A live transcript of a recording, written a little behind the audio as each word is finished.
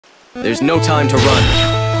There's no time to run.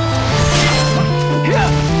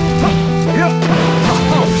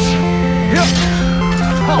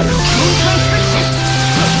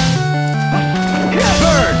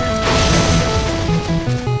 Burn!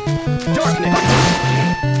 Darkness!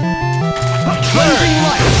 Cleansing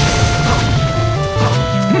light!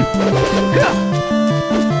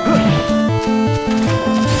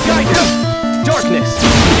 Guide me! Darkness!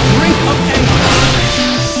 Drink of anger!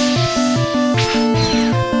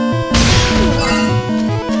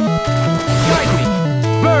 Guide me!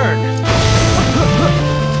 Burn!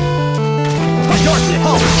 Darkness!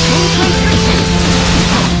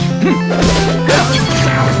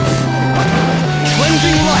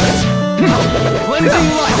 Cleansing light! Cleansing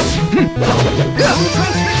light!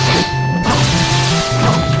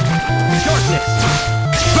 Darkness!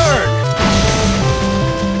 Burn!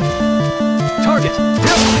 Target!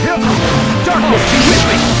 Darkness, be with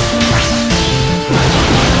me!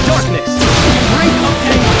 Darkness! Drink of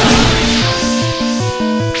anger!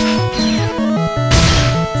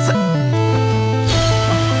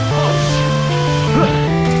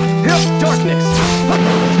 Darkness!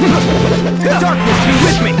 Darkness, be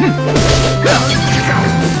with me!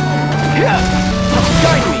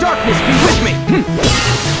 Guide me! Darkness, be with me!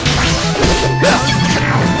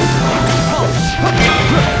 Pulse!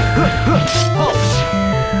 Pulse!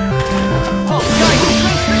 Pulse, guide me!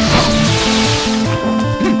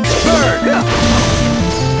 Burn!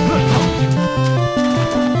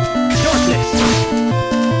 Darkness!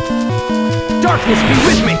 Darkness, be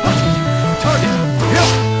with me! Target!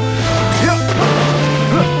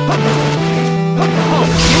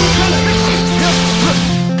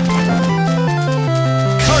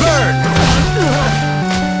 Burn!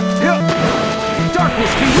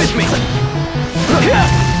 Darkness, be with me!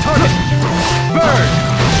 Target! Burn!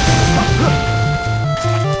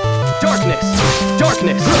 Darkness!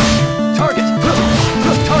 Darkness! Target!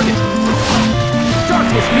 Target!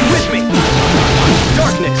 Darkness, be with me!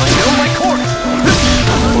 Darkness, I know my course!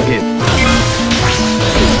 Forgive.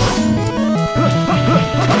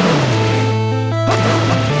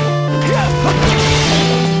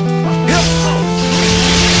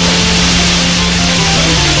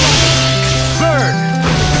 Burn!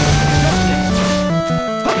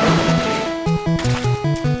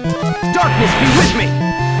 Darkness, be with me!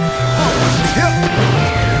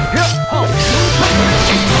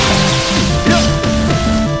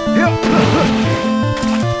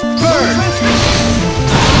 Burn!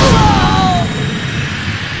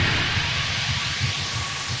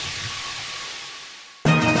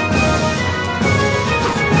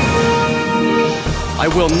 I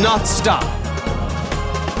will not stop!